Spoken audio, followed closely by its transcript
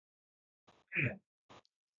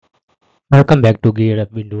Welcome back to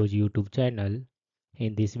GearUpWindows YouTube channel.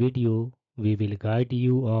 In this video, we will guide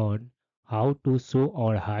you on how to show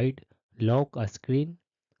or hide lock a screen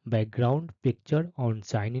background picture on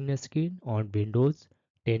sign-in screen on Windows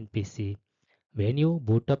 10 PC. When you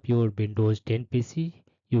boot up your Windows 10 PC,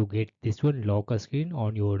 you get this one lock a screen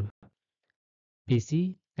on your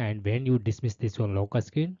PC, and when you dismiss this one lock a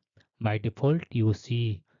screen, by default you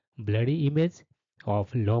see blurry image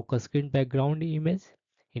of lock a screen background image.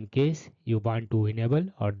 In case you want to enable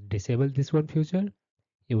or disable this one feature,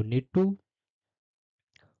 you need to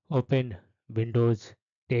open Windows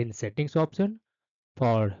 10 settings option.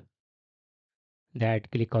 For that,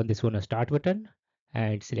 click on this one start button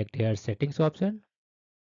and select here settings option.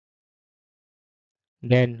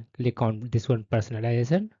 Then click on this one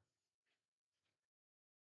personalization.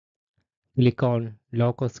 Click on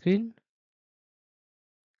lock a screen.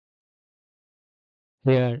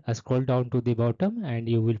 Here scroll down to the bottom and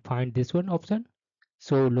you will find this one option.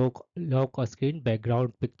 So lock a screen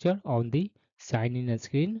background picture on the sign in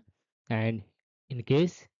screen, and in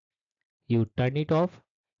case you turn it off,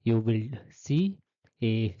 you will see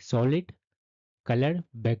a solid color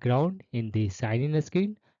background in the sign in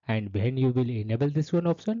screen, and when you will enable this one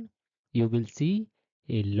option, you will see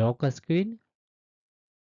a lock screen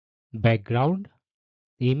background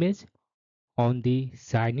image on the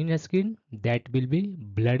sign in screen that will be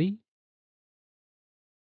blurry